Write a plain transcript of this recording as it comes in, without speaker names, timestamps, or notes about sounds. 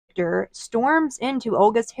Victor storms into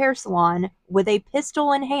Olga's hair salon with a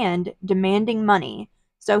pistol in hand, demanding money.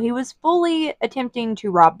 So he was fully attempting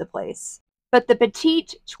to rob the place. But the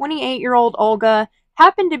petite 28-year-old Olga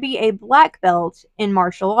happened to be a black belt in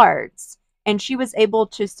martial arts, and she was able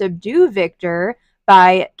to subdue Victor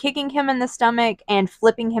by kicking him in the stomach and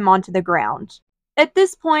flipping him onto the ground. At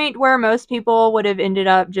this point, where most people would have ended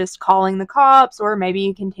up just calling the cops or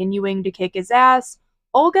maybe continuing to kick his ass,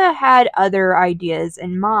 Olga had other ideas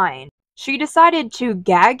in mind. She decided to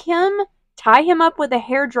gag him, tie him up with a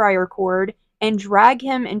hairdryer cord, and drag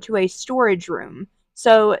him into a storage room.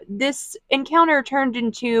 So this encounter turned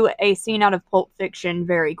into a scene out of Pulp Fiction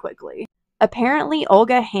very quickly. Apparently,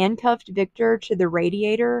 Olga handcuffed Victor to the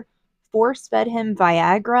radiator, force-fed him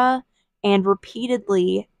Viagra, and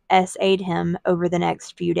repeatedly S.A.ed him over the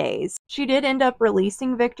next few days. She did end up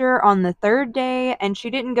releasing Victor on the third day, and she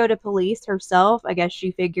didn't go to police herself. I guess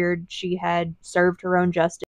she figured she had served her own justice